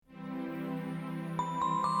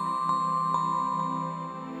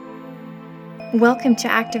Welcome to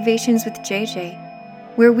Activations with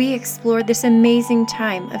JJ, where we explore this amazing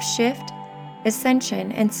time of shift,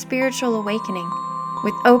 ascension, and spiritual awakening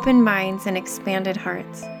with open minds and expanded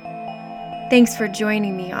hearts. Thanks for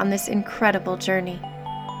joining me on this incredible journey.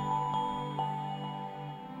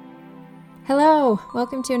 Hello,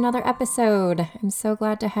 welcome to another episode. I'm so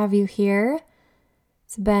glad to have you here.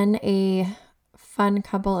 It's been a fun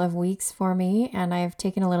couple of weeks for me, and I've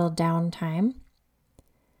taken a little downtime.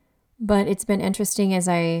 But it's been interesting as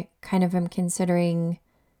I kind of am considering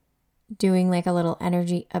doing like a little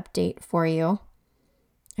energy update for you.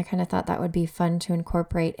 I kind of thought that would be fun to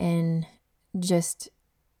incorporate in, just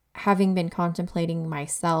having been contemplating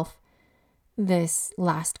myself this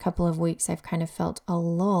last couple of weeks. I've kind of felt a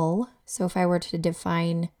lull. So if I were to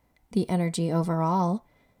define the energy overall,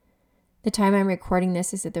 the time I'm recording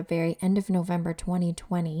this is at the very end of November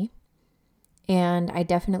 2020. And I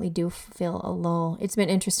definitely do feel a lull. It's been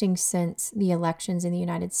interesting since the elections in the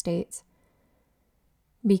United States,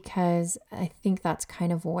 because I think that's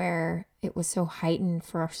kind of where it was so heightened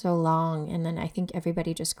for so long. And then I think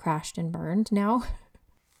everybody just crashed and burned now.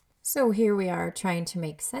 So here we are trying to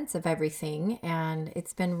make sense of everything. And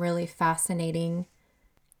it's been really fascinating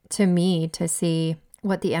to me to see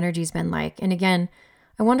what the energy's been like. And again,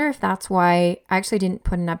 I wonder if that's why I actually didn't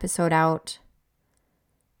put an episode out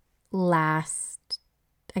last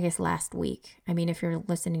week. I mean, if you're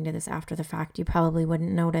listening to this after the fact, you probably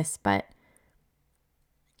wouldn't notice, but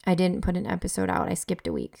I didn't put an episode out. I skipped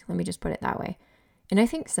a week. Let me just put it that way. And I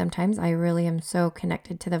think sometimes I really am so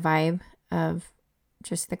connected to the vibe of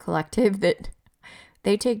just the collective that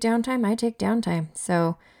they take downtime, I take downtime.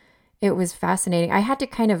 So it was fascinating. I had to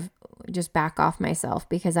kind of just back off myself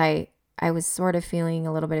because I was sort of feeling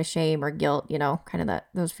a little bit of shame or guilt, kind of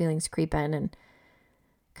those feelings creep in, and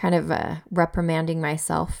kind of reprimanding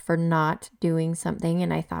myself for not doing something.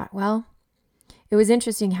 And I thought, well, it was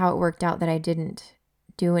interesting how it worked out that I didn't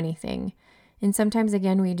do anything. And sometimes,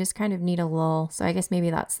 again, we just kind of need a lull. So I guess maybe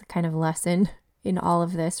that's the kind of lesson in all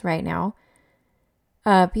of this right now.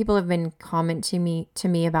 People have been commenting to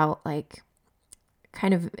me about, like,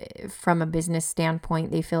 kind of from a business standpoint,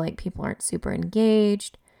 they feel like people aren't super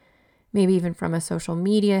engaged. Maybe even from a social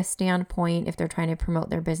media standpoint, if they're trying to promote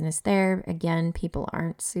their business there, again, people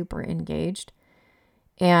aren't super engaged.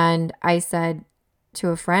 And I said to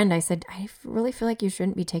a friend, I really feel like you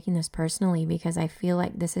shouldn't be taking this personally, because I feel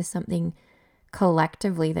like this is something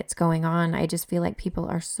collectively that's going on. I just feel like people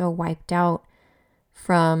are so wiped out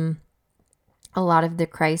from a lot of the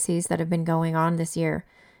crises that have been going on this year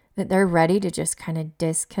that they're ready to just kind of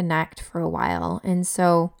disconnect for a while. And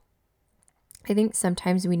so I think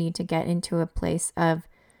sometimes we need to get into a place of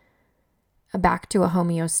back to a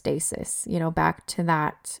homeostasis, back to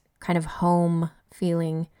that kind of home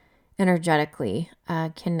feeling, energetically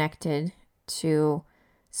connected to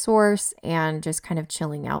source, and just kind of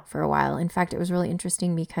chilling out for a while. In fact, it was really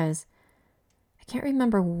interesting because I can't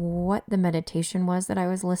remember what the meditation was that I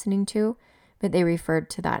was listening to, but they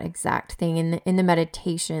referred to that exact thing. In the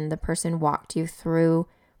meditation, the person walked you through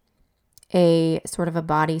a sort of a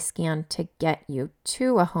body scan to get you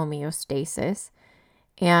to a homeostasis.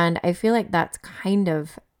 And I feel like that's kind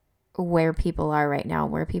of where people are right now,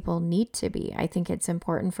 where people need to be. I think it's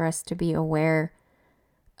important for us to be aware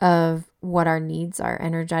of what our needs are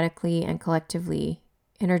energetically, collectively,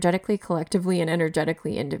 and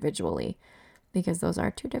energetically individually, because those are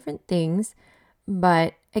two different things.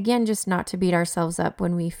 But again, just not to beat ourselves up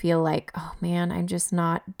when we feel like, oh man, I'm just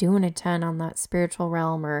not doing a ton on that spiritual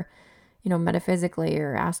realm, or metaphysically,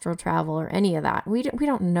 or astral travel, or any of that. We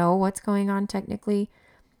don't know what's going on technically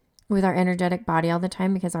with our energetic body all the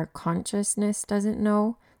time, because our consciousness doesn't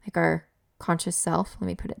know, like our conscious self, let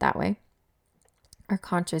me put it that way. Our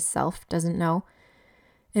conscious self doesn't know,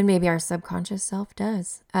 and maybe our subconscious self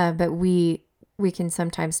does. But we can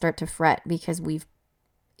sometimes start to fret because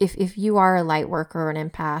if you are a light worker or an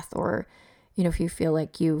empath, or, if you feel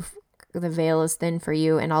like the veil is thin for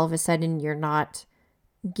you, and all of a sudden you're not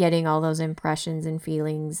getting all those impressions and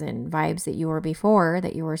feelings and vibes that you were before,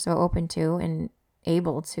 that you were so open to and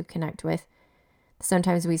able to connect with,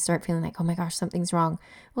 sometimes we start feeling like, oh my gosh, something's wrong.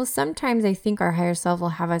 Well, sometimes I think our higher self will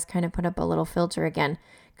have us kind of put up a little filter again,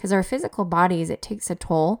 because our physical bodies, it takes a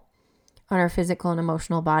toll on our physical and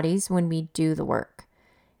emotional bodies when we do the work.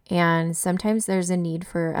 And sometimes there's a need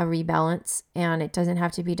for a rebalance, and it doesn't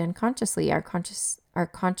have to be done consciously. Our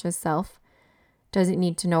conscious self doesn't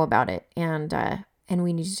need to know about it. And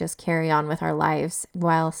we need to just carry on with our lives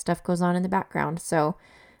while stuff goes on in the background. So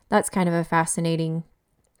that's kind of a fascinating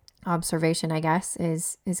observation, I guess,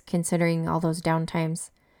 is considering all those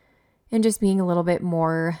downtimes and just being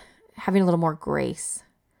having a little more grace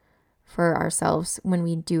for ourselves when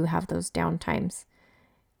we do have those down times.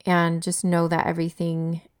 And just know that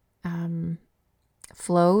everything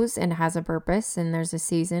flows and has a purpose, and there's a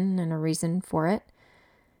season and a reason for it.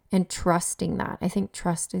 And trusting that. I think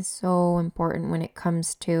trust is so important when it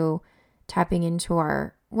comes to tapping into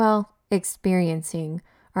experiencing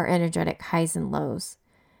our energetic highs and lows.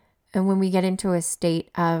 And when we get into a state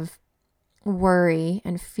of worry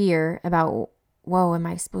and fear about, whoa, am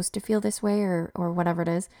I supposed to feel this way or whatever it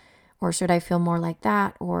is? Or should I feel more like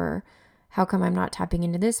that? Or how come I'm not tapping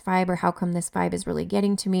into this vibe? Or how come this vibe is really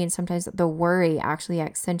getting to me? And sometimes the worry actually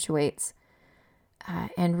accentuates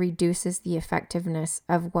and reduces the effectiveness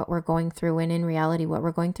of what we're going through. And in reality, what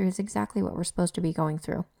we're going through is exactly what we're supposed to be going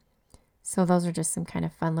through. So those are just some kind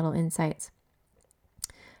of fun little insights.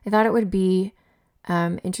 I thought it would be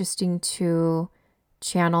interesting to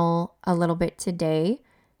channel a little bit today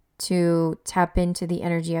to tap into the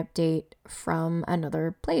energy update from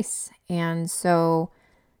another place. And so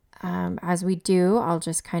as we do, I'll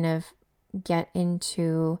just kind of get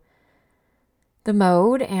into the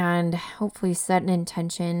mode and hopefully set an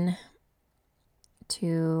intention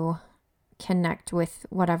to connect with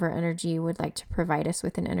whatever energy would like to provide us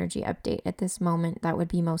with an energy update at this moment that would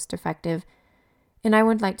be most effective. And I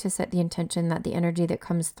would like to set the intention that the energy that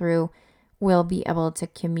comes through will be able to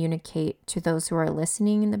communicate to those who are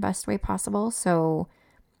listening in the best way possible, so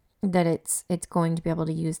that it's going to be able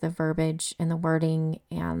to use the verbiage and the wording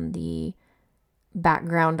and the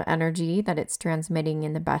background energy that it's transmitting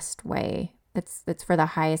in the best way. That's for the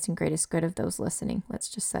highest and greatest good of those listening. Let's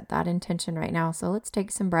just set that intention right now. So let's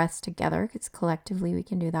take some breaths together, because collectively we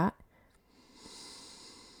can do that.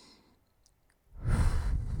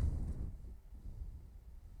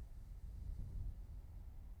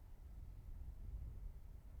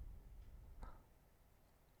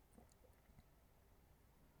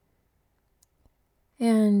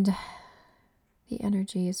 And the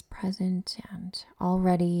energy is present and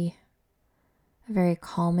already a very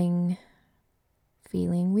calming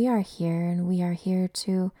feeling. We are here, and we are here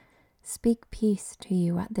to speak peace to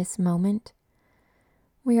you at this moment.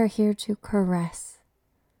 We are here to caress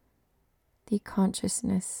the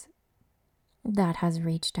consciousness that has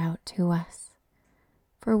reached out to us.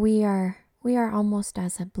 For we are almost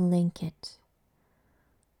as a blanket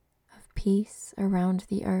of peace around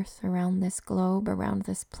the earth, around this globe, around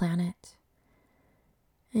this planet.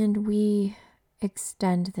 And we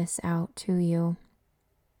extend this out to you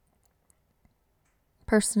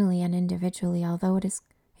personally and individually, although it's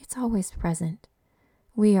always present.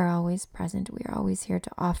 We are always present. We are always here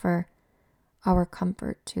to offer our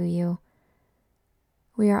comfort to you.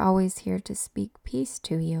 We are always here to speak peace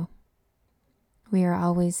to you. We are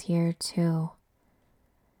always here to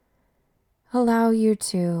allow you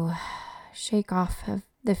to shake off of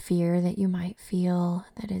the fear that you might feel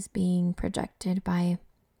that is being projected by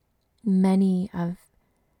many of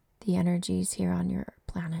the energies here on your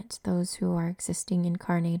planet, those who are existing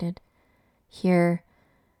incarnated here.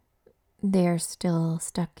 They're still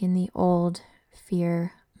stuck in the old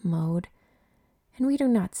fear mode. And we do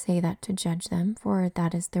not say that to judge them, for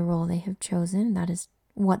that is the role they have chosen. That is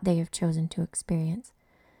what they have chosen to experience.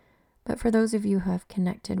 But for those of you who have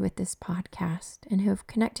connected with this podcast and who have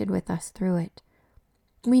connected with us through it,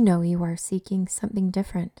 we know you are seeking something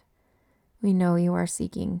different. We know you are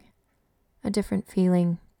seeking a different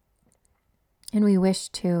feeling. And we wish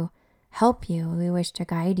to help you. We wish to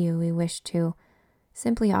guide you. We wish to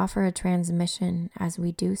simply offer a transmission as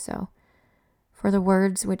we do so. For the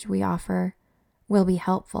words which we offer will be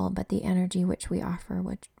helpful, but the energy which we offer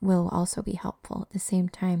will also be helpful at the same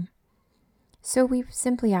time. So we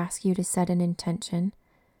simply ask you to set an intention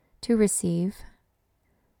to receive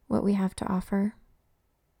what we have to offer.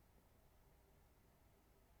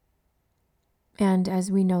 And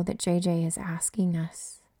as we know that JJ is asking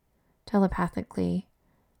us telepathically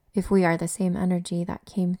if we are the same energy that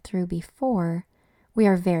came through before, we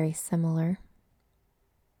are very similar.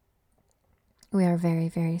 We are very,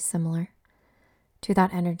 very similar to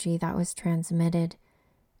that energy that was transmitted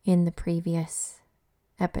in the previous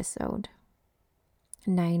episode.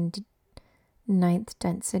 Ninth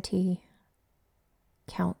Density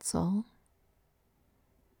Council.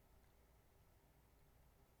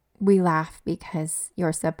 We laugh because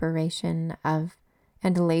your separation of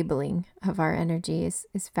and labeling of our energy is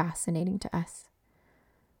fascinating to us.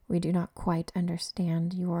 We do not quite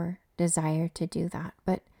understand your desire to do that,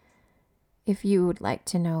 but if you would like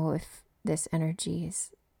to know if this energy is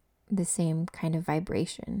the same kind of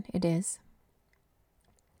vibration, it is.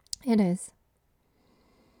 It is.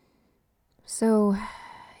 So,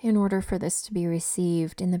 in order for this to be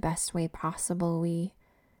received in the best way possible, we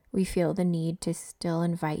we feel the need to still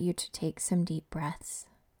invite you to take some deep breaths.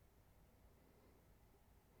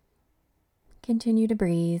 Continue to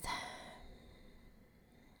breathe.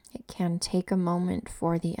 It can take a moment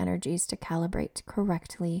for the energies to calibrate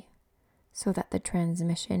correctly so that the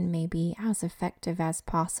transmission may be as effective as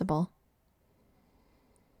possible.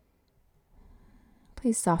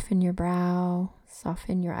 Please soften your brow,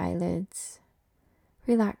 soften your eyelids,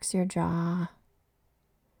 relax your jaw,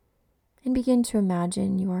 and begin to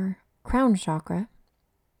imagine your crown chakra,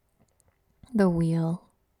 the wheel,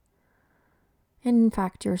 and in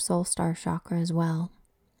fact your soul star chakra as well,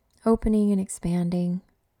 opening and expanding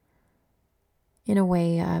in a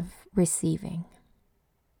way of receiving.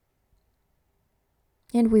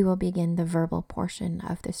 And we will begin the verbal portion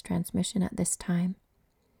of this transmission at this time.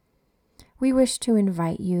 We wish to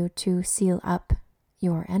invite you to seal up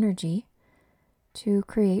your energy, to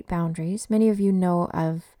create boundaries. Many of you know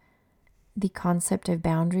of the concept of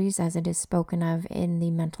boundaries as it is spoken of in the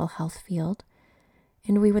mental health field.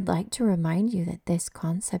 And we would like to remind you that this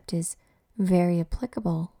concept is very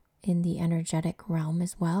applicable in the energetic realm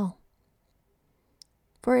as well.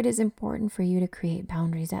 For it is important for you to create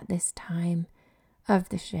boundaries at this time of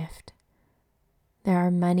the shift. There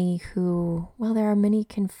are many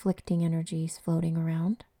conflicting energies floating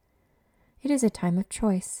around. It is a time of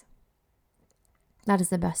choice. That is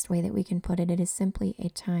the best way that we can put it. It is simply a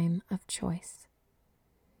time of choice.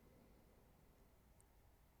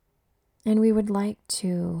 And we would like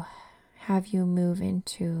to have you move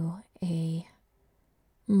into a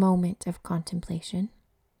moment of contemplation,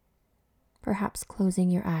 perhaps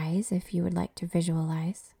closing your eyes if you would like to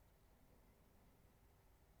visualize.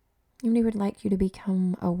 And we would like you to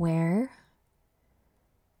become aware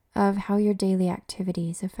of how your daily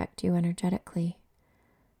activities affect you energetically.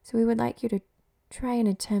 So we would like you to try and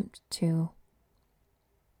attempt to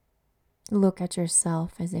look at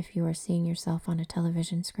yourself as if you were seeing yourself on a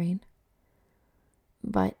television screen.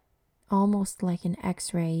 But almost like an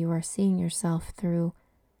X-ray, you are seeing yourself through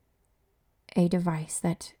a device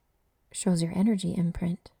that shows your energy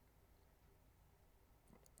imprint.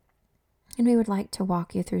 And we would like to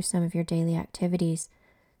walk you through some of your daily activities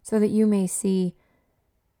so that you may see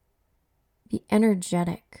the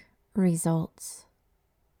energetic results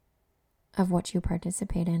of what you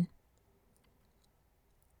participate in.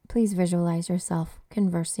 Please visualize yourself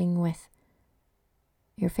conversing with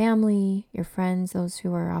your family, your friends, those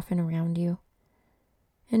who are often around you,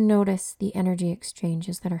 and notice the energy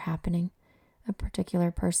exchanges that are happening. A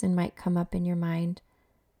particular person might come up in your mind,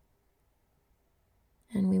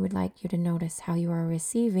 and we would like you to notice how you are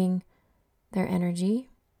receiving their energy.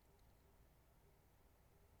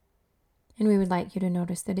 And we would like you to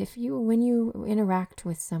notice that when you interact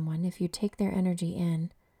with someone, if you take their energy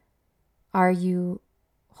in, are you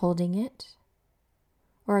holding it?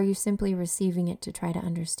 Or are you simply receiving it to try to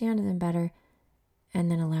understand them better and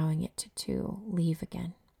then allowing it to leave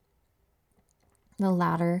again? The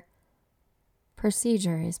latter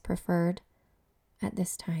procedure is preferred at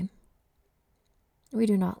this time. We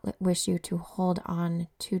do not wish you to hold on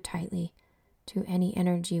too tightly to any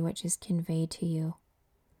energy which is conveyed to you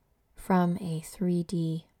from a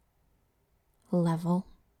 3D level.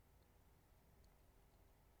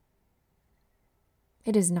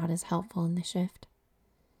 It is not as helpful in the shift.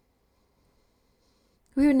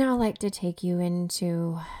 We would now like to take you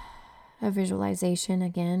into a visualization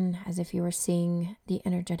again, as if you were seeing the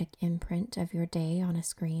energetic imprint of your day on a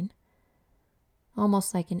screen,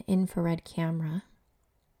 almost like an infrared camera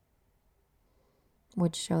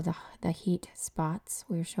would show the heat spots.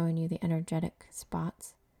 We're showing you the energetic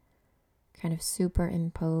spots, kind of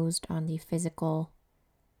superimposed on the physical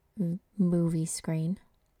movie screen.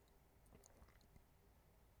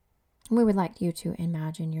 We would like you to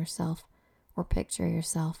imagine yourself or picture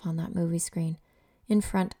yourself on that movie screen in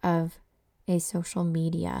front of a social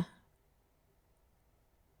media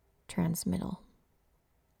transmittal.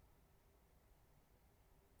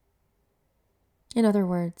 In other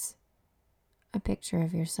words, a picture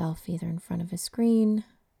of yourself either in front of a screen,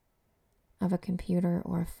 of a computer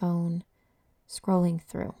or a phone, scrolling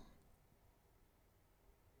through.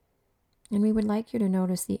 And we would like you to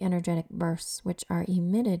notice the energetic bursts which are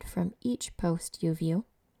emitted from each post you view,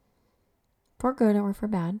 for good or for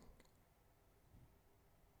bad.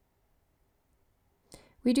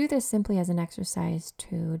 We do this simply as an exercise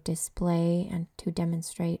to display and to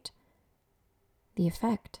demonstrate the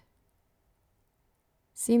effect,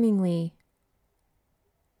 seemingly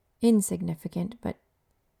insignificant, but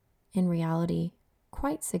in reality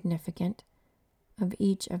quite significant, of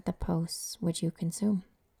each of the posts which you consume.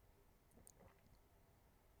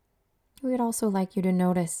 We would also like you to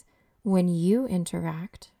notice when you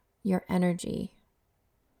interact your energy,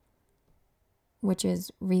 which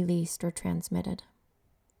is released or transmitted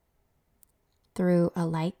through a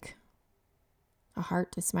like, a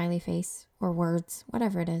heart, a smiley face, or words,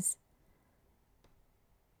 whatever it is.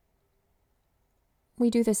 We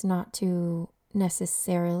do this not to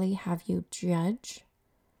necessarily have you judge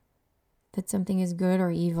that something is good or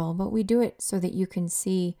evil, but we do it so that you can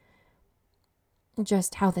see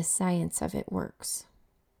just how the science of it works.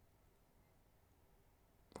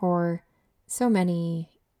 For so many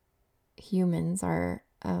humans are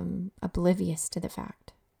oblivious to the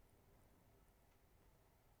fact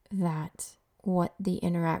that what the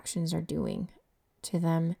interactions are doing to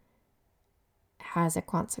them has a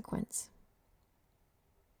consequence,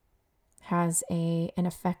 has an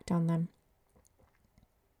effect on them.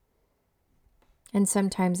 And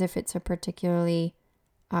sometimes if it's a particularly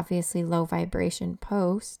obviously low vibration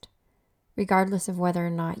post, regardless of whether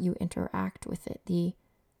or not you interact with it, the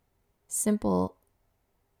simple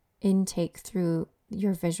intake through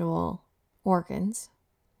your visual organs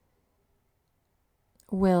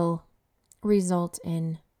will result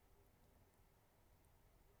in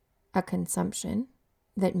a consumption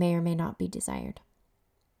that may or may not be desired.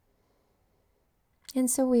 And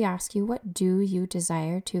so we ask you, what do you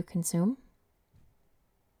desire to consume?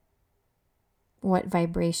 What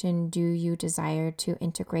vibration do you desire to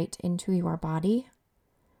integrate into your body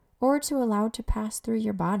or to allow to pass through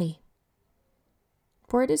your body?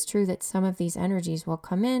 For it is true that some of these energies will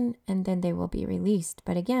come in and then they will be released.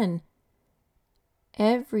 But again,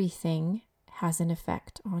 everything has an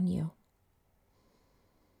effect on you.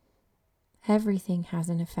 Everything has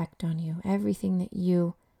an effect on you. Everything that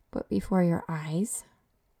you put before your eyes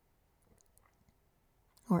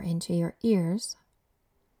or into your ears,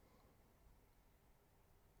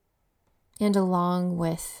 and along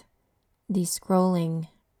with the scrolling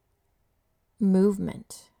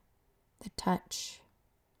movement, the touch,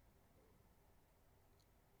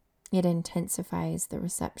 it intensifies the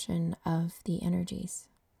reception of the energies.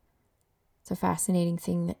 It's a fascinating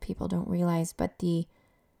thing that people don't realize, but the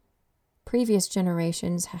previous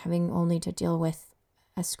generations, having only to deal with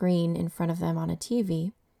a screen in front of them on a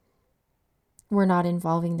TV, were not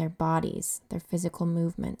involving their bodies, their physical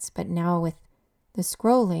movements. But now with the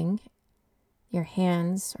scrolling, your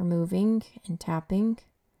hands are moving and tapping.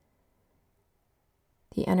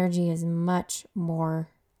 The energy is much more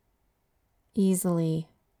easily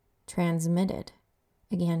transmitted.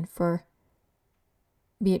 Again, for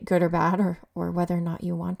be it good or bad, or whether or not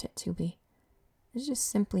you want it to be. It's just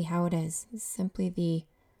simply how it is. It's simply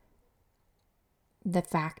the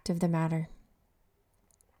fact of the matter.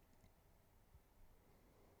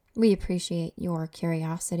 We appreciate your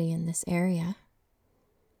curiosity in this area.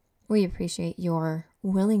 We appreciate your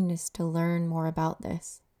willingness to learn more about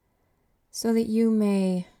this so that you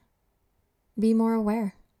may be more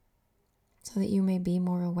aware.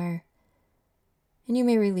 And you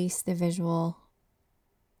may release the visual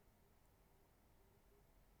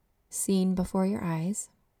scene before your eyes,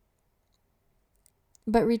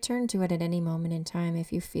 but return to it at any moment in time.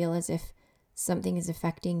 If you feel as if something is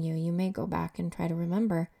affecting you, you may go back and try to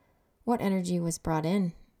remember what energy was brought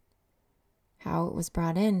in, how it was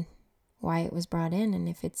brought in, why it was brought in, and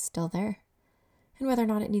if it's still there, and whether or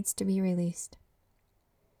not it needs to be released.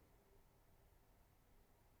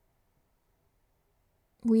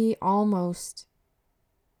 We almost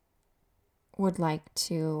would like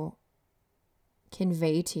to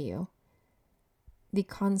convey to you the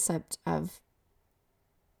concept of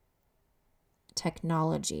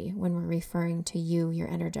technology when we're referring to you, your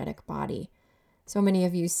energetic body. So many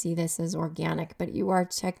of you see this as organic, but you are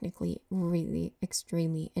technically really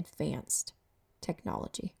extremely advanced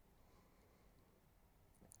technology.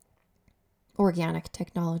 Organic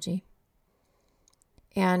technology.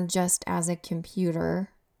 And just as a computer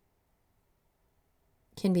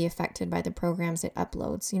can be affected by the programs it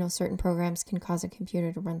uploads, certain programs can cause a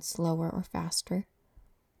computer to run slower or faster,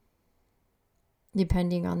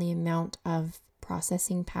 depending on the amount of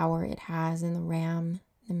processing power it has in the RAM,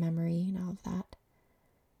 the memory, and all of that.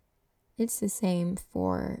 It's the same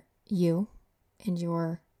for you and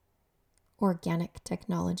your organic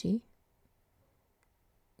technology.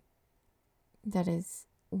 That is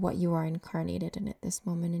what you are incarnated in at this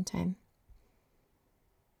moment in time.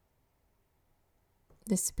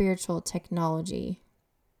 The spiritual technology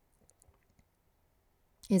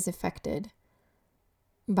is affected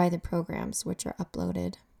by the programs which are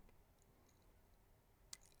uploaded.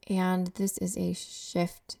 And this is a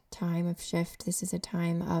time of shift. This is a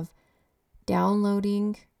time of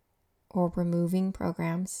downloading or removing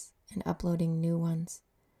programs and uploading new ones.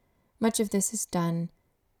 Much of this is done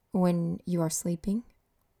when you are sleeping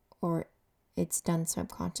or it's done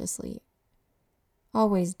subconsciously.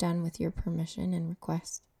 Always done with your permission and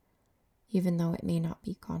request, even though it may not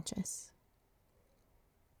be conscious.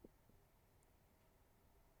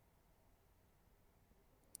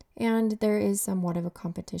 And there is somewhat of a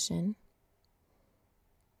competition.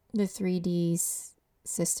 The 3D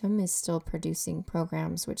system is still producing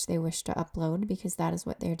programs which they wish to upload because that is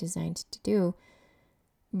what they're designed to do.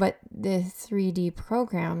 But the 3D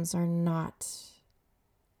programs are not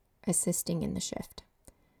assisting in the shift.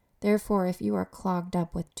 Therefore, if you are clogged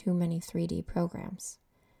up with too many 3D programs,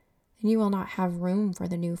 then you will not have room for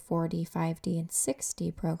the new 4D, 5D, and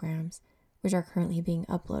 6D programs, which are currently being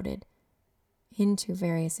uploaded into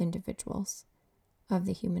various individuals of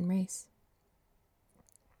the human race.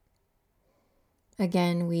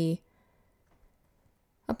 Again, we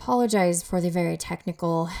apologize for the very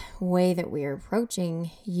technical way that we are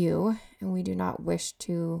approaching you, and we do not wish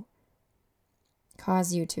to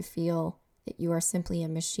cause you to feel that you are simply a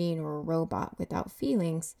machine or a robot without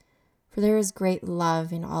feelings, for there is great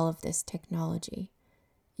love in all of this technology.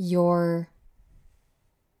 Your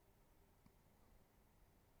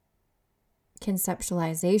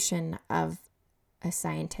conceptualization of a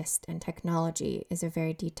scientist and technology is a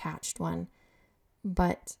very detached one,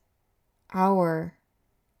 but our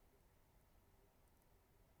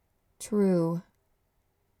true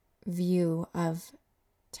view of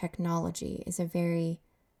technology is a very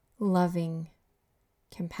loving,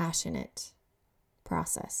 compassionate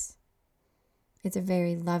process. It's a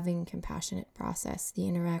very loving, compassionate process. The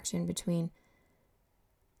interaction between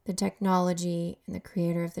the technology and the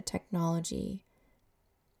creator of the technology,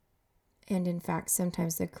 and in fact,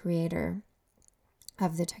 sometimes the creator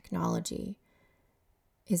of the technology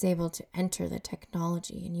is able to enter the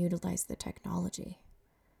technology and utilize the technology.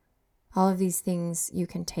 All of these things you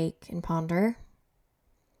can take and ponder,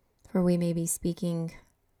 for we may be speaking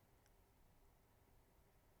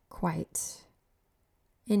quite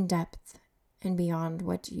in depth and beyond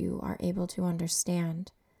what you are able to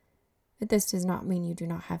understand. But this does not mean you do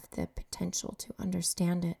not have the potential to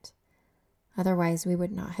understand it. Otherwise, we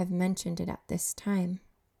would not have mentioned it at this time.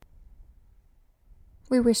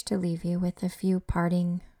 We wish to leave you with a few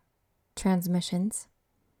parting transmissions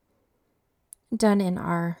done in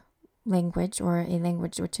our language, or a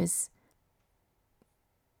language which is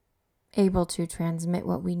able to transmit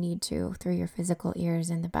what we need to through your physical ears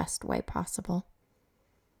in the best way possible.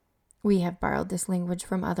 We have borrowed this language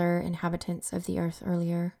from other inhabitants of the earth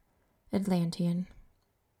earlier, Atlantean.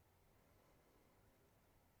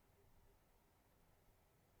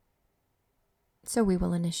 So we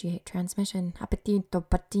will initiate transmission. Apetito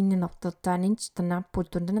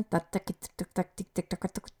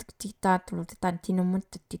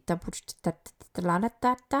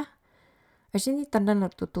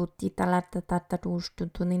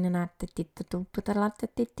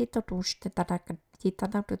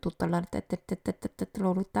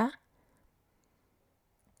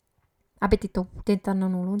tentano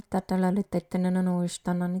nulun tatala tetana no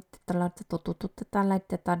istanani tatala toto tatala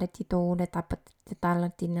tatala tito de tapatala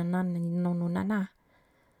tinana no nana.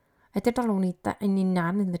 Etetalunita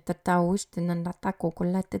ininan the tataush tenan data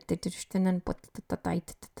cocola tetishtanan pot tatai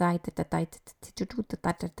tatai tatai titutu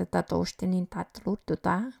tatatosh tenin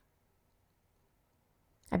tatluta.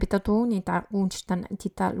 Abitatuni ta unstan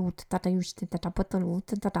titalut tatayush tatapatalut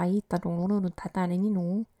tatai tatunu tatani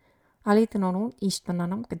no. Alitanonu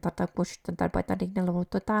istananam katapush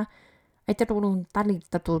tatarpatarinalotata. I taturun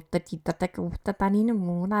talitatu tatitaku tatanina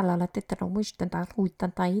muna la tetarush tataru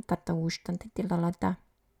tatai tataush tantilalata.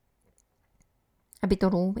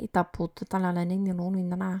 Abitorum itaput talalanin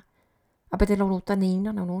nina. Abateluta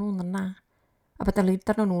nina no nana.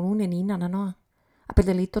 Abatalita no nina nana.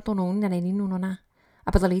 Abatalito to no nanina.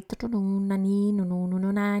 Abatalita to no nani no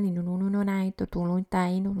nani no nai to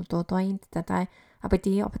tuluntai no totoin tatai.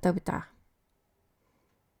 Apeti apetapita.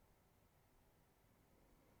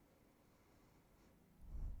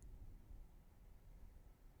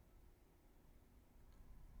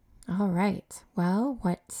 All right. Well,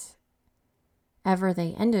 whatever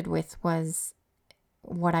they ended with was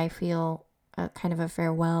what I feel kind of a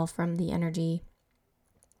farewell from the energy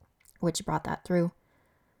which brought that through.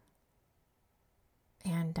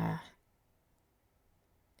 And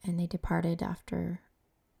they departed after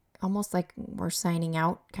almost like we're signing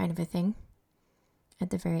out kind of a thing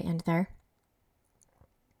at the very end there.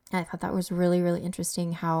 And I thought that was really, really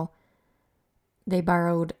interesting how they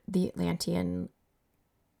borrowed the Atlantean,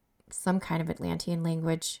 some kind of Atlantean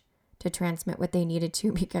language to transmit what they needed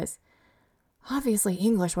to, because obviously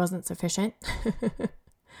English wasn't sufficient.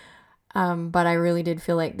 But I really did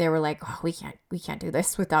feel like they were like, oh, we can't do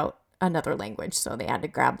this without another language, so they had to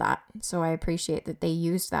grab that. So I appreciate that they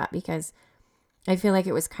used that, because I feel like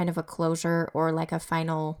it was kind of a closure or like a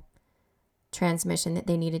final transmission that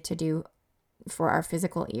they needed to do for our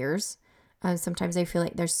physical ears. Sometimes I feel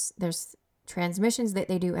like there's transmissions that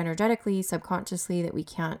they do energetically, subconsciously, that we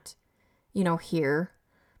can't, hear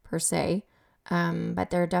per se. But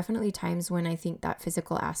there are definitely times when I think that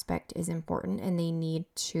physical aspect is important, and they need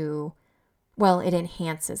to, it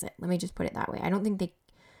enhances it. Let me just put it that way. I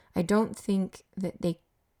don't think that they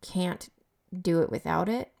can't do it without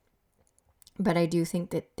it, but I do think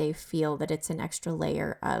that they feel that it's an extra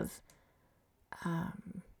layer of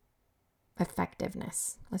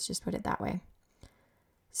effectiveness. Let's just put it that way.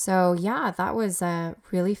 So yeah, that was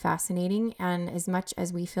really fascinating. And as much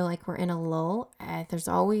as we feel like we're in a lull,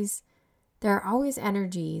 there are always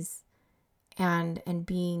energies and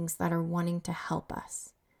beings that are wanting to help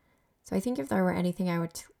us. So I think if there were anything I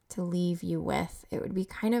would to leave you with, it would be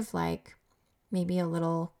kind of like maybe a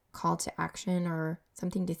little call to action or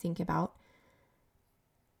something to think about.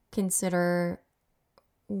 Consider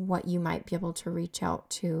what you might be able to reach out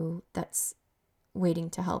to that's waiting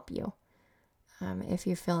to help you. If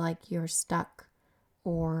you feel like you're stuck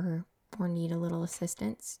or need a little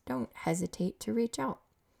assistance, don't hesitate to reach out.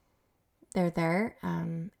 They're there,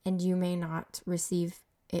 and you may not receive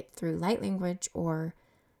it through light language or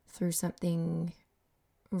through something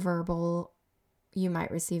verbal. You might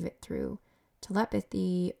receive it through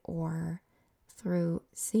telepathy or through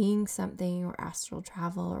seeing something or astral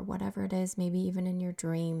travel or whatever it is, maybe even in your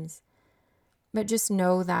dreams. But just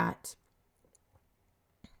know that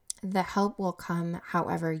the help will come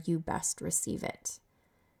however you best receive it.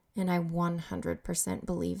 And I 100%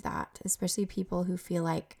 believe that, especially people who feel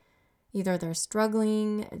like either they're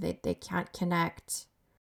struggling, they can't connect.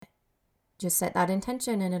 Just set that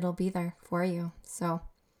intention and it'll be there for you. So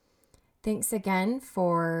thanks again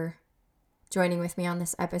for joining with me on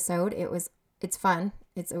this episode. It's fun.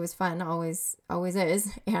 It was fun, always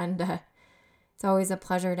is. And it's always a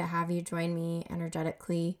pleasure to have you join me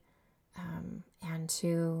energetically, and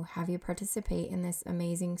to have you participate in this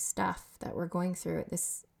amazing stuff that we're going through at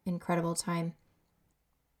this incredible time.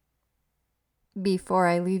 Before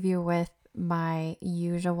I leave you with my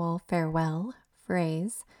usual farewell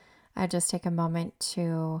phrase, I just take a moment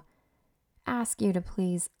to ask you to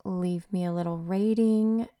please leave me a little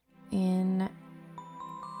rating in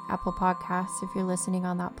Apple Podcasts if you're listening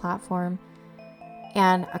on that platform.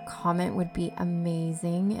 And a comment would be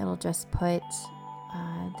amazing. It'll just put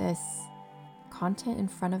this content in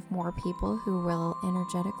front of more people who will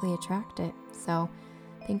energetically attract it. So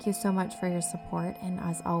thank you so much for your support. And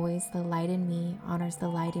as always, the light in me honors the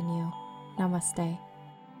light in you. Namaste.